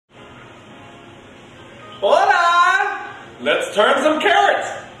Hold on! Let's turn some carrots.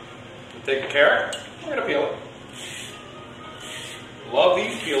 Take a carrot, we're gonna peel it. Love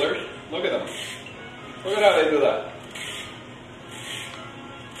these peelers. Look at them. Look at how they do that.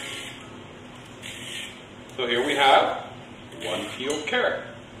 So here we have one peeled carrot.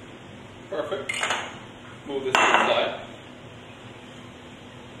 Perfect. Move this to the side.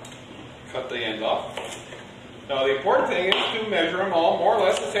 Cut the ends off. Now the important thing is to measure them all more or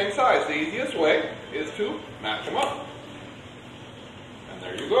less the same size. The easiest way is to match them up. And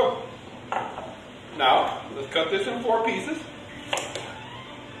there you go. Now, let's cut this in 4 pieces.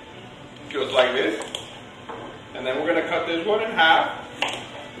 Just like this. And then we're going to cut this one in half.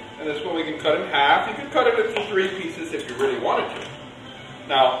 And this one we can cut in half. You can cut it into 3 pieces if you really wanted to.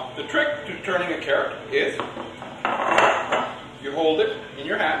 Now, the trick to turning a carrot is you hold it in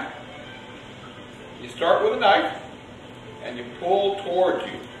your hand. You start with a knife and you pull towards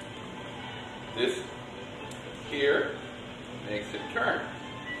you. This here makes it turn.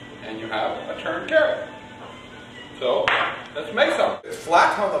 And you have a turned carrot. So, let's make some. It's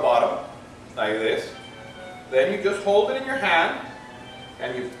flat on the bottom, like this. Then you just hold it in your hand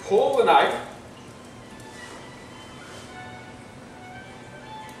and you pull the knife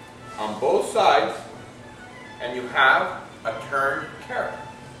on both sides and you have a turned carrot.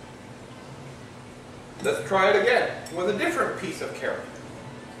 Let's try it again with a different piece of carrot.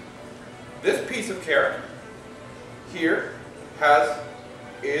 This piece of carrot here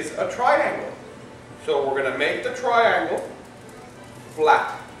is a triangle. So we're going to make the triangle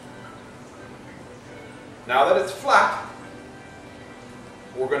flat. Now that it's flat,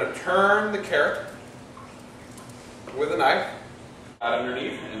 we're going to turn the carrot with a knife out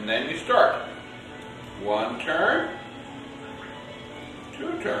underneath, and then you start. 1 turn,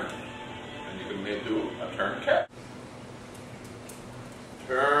 2 turns, and you can do a turned carrot.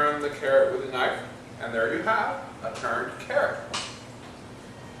 Turn the carrot with a knife, and there you have a turned carrot.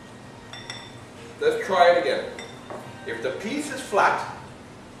 Let's try it again. If the piece is flat,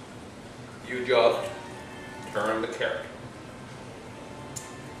 you just turn the carrot.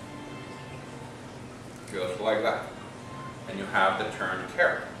 Just like that. And you have the turned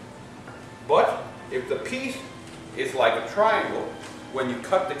carrot. But if the piece is like a triangle, when you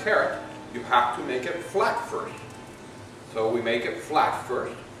cut the carrot, you have to make it flat first. So we make it flat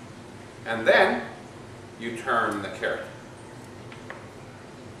first, and then you turn the carrot.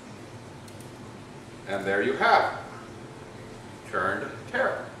 And there you have turned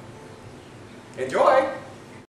carrot. Enjoy!